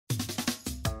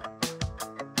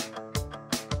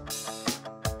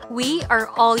We are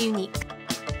all unique.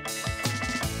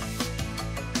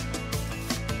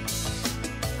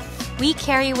 We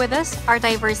carry with us our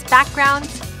diverse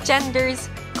backgrounds, genders,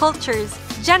 cultures,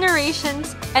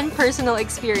 generations, and personal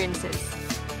experiences.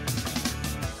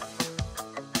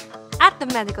 At the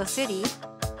Medical City,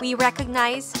 we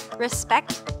recognize,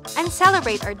 respect, and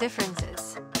celebrate our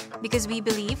differences because we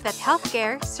believe that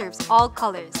healthcare serves all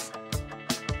colors.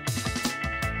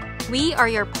 We are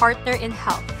your partner in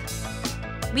health.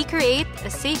 We create a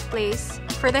safe place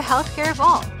for the healthcare of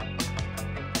all.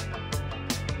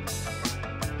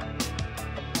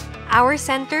 Our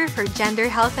Center for Gender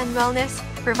Health and Wellness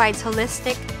provides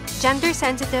holistic,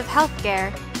 gender-sensitive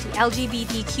healthcare to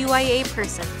LGBTQIA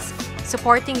persons,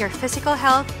 supporting your physical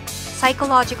health,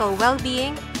 psychological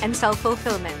well-being, and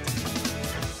self-fulfillment.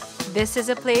 This is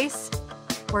a place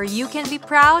where you can be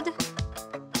proud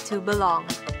to belong.